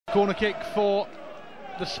Corner kick for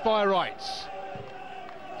the Spureites.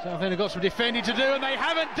 Southend have got some defending to do, and they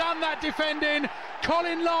haven't done that defending.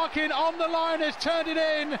 Colin Larkin on the line has turned it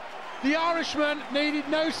in. The Irishman needed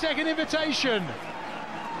no second invitation.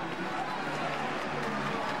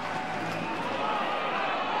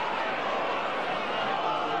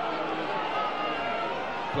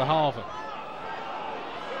 Harvard.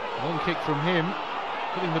 Long kick from him,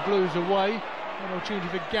 putting the Blues away. An opportunity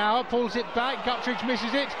for Gower, pulls it back, Guttridge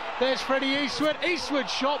misses it. There's Freddy Eastwood. Eastwood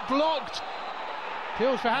shot blocked.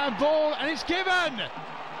 Appeals for handball, and it's given.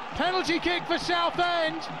 Penalty kick for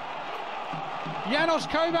Southend. Janos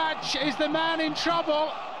Kovacs is the man in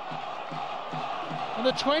trouble, and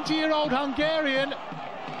the 20-year-old Hungarian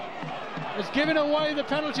has given away the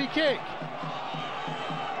penalty kick.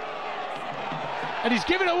 And he's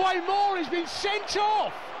given away more, he's been sent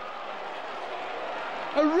off.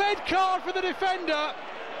 A red card for the defender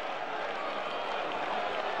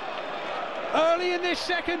early in this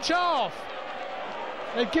second half.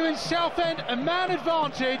 They've given Southend a man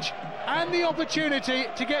advantage and the opportunity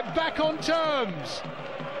to get back on terms.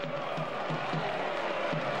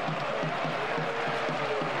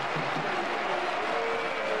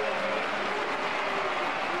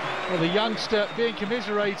 Well, the youngster being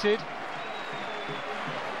commiserated.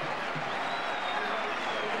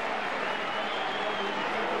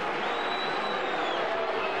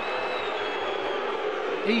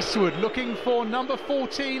 Eastwood looking for number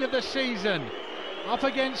 14 of the season, up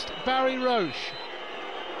against Barry Roche.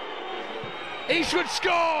 Eastwood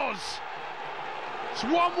scores! It's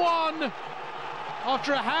 1-1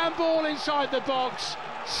 after a handball inside the box.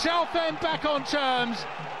 Southend back on terms,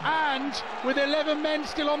 and with 11 men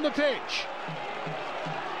still on the pitch.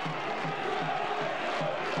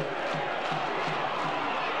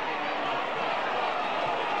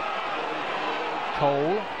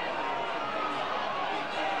 Cole.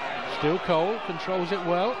 Still Cole, controls it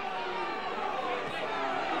well.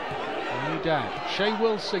 New down. Shea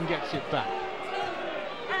Wilson gets it back.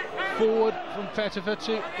 Forward from Pettifer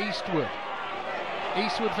to Eastwood.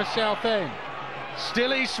 Eastwood for Southend.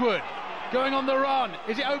 Still Eastwood, going on the run.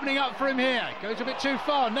 Is it opening up for him here? Goes a bit too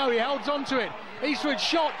far. No, he holds on to it. Eastwood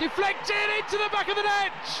shot, deflected into the back of the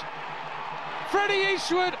net. Freddy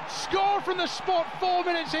Eastwood scored from the spot 4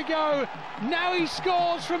 minutes ago. Now he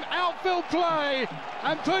scores from outfield play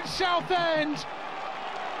and puts Southend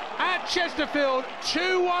at Chesterfield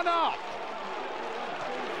 2-1 up.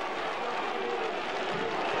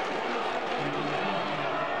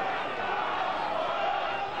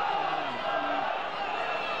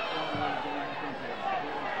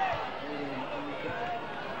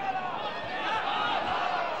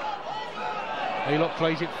 Aylock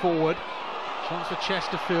plays it forward. Chance for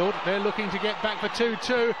Chesterfield. They're looking to get back for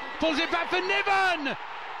 2-2. Pulls it back for Niven!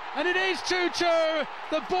 And it is 2-2.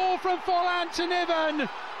 The ball from Folland to Niven.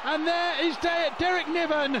 And there is Derek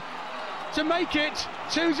Niven to make it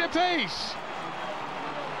 2 apiece.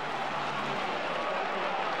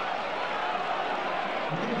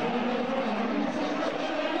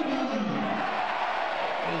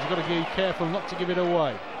 He's got to be careful not to give it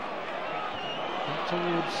away. Back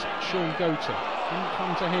towards Shaun Goater. Didn't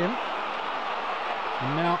come to him.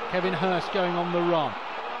 And now Kevin Hurst going on the run.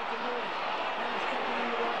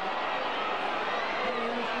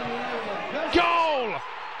 Goal!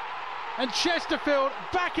 And Chesterfield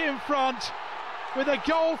back in front with a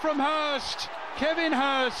goal from Hurst. Kevin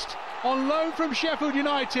Hurst on loan from Sheffield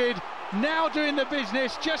United, now doing the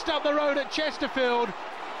business just up the road at Chesterfield,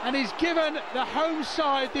 and he's given the home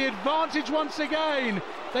side the advantage once again.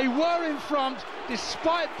 They were in front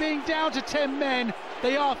despite being down to 10 men.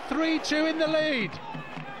 They are 3-2 in the lead.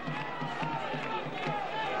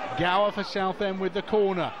 Gower for Southend with the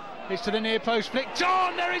corner. It's to the near post, flicked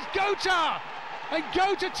on, there is Goater! And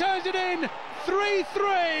Goater turns it in,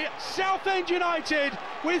 3-3, Southend United,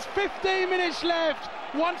 with 15 minutes left,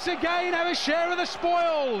 once again have a share of the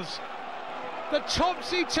spoils. The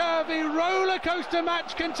topsy-turvy roller coaster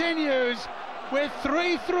match continues with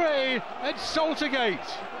 3-3 at Saltergate.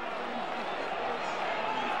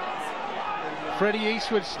 Freddy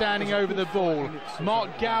Eastwood standing over the ball.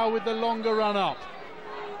 Mark Gower with the longer run up.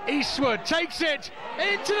 Eastwood takes it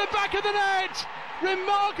into the back of the net.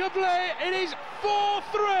 Remarkably, it is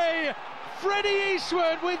 4-3. Freddy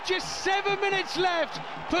Eastwood, with just 7 minutes left,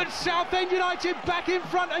 puts Southend United back in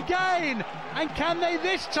front again. And can they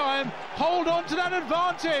this time hold on to that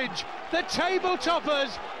advantage? The table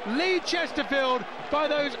toppers lead Chesterfield by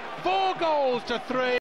those 4 goals to 3.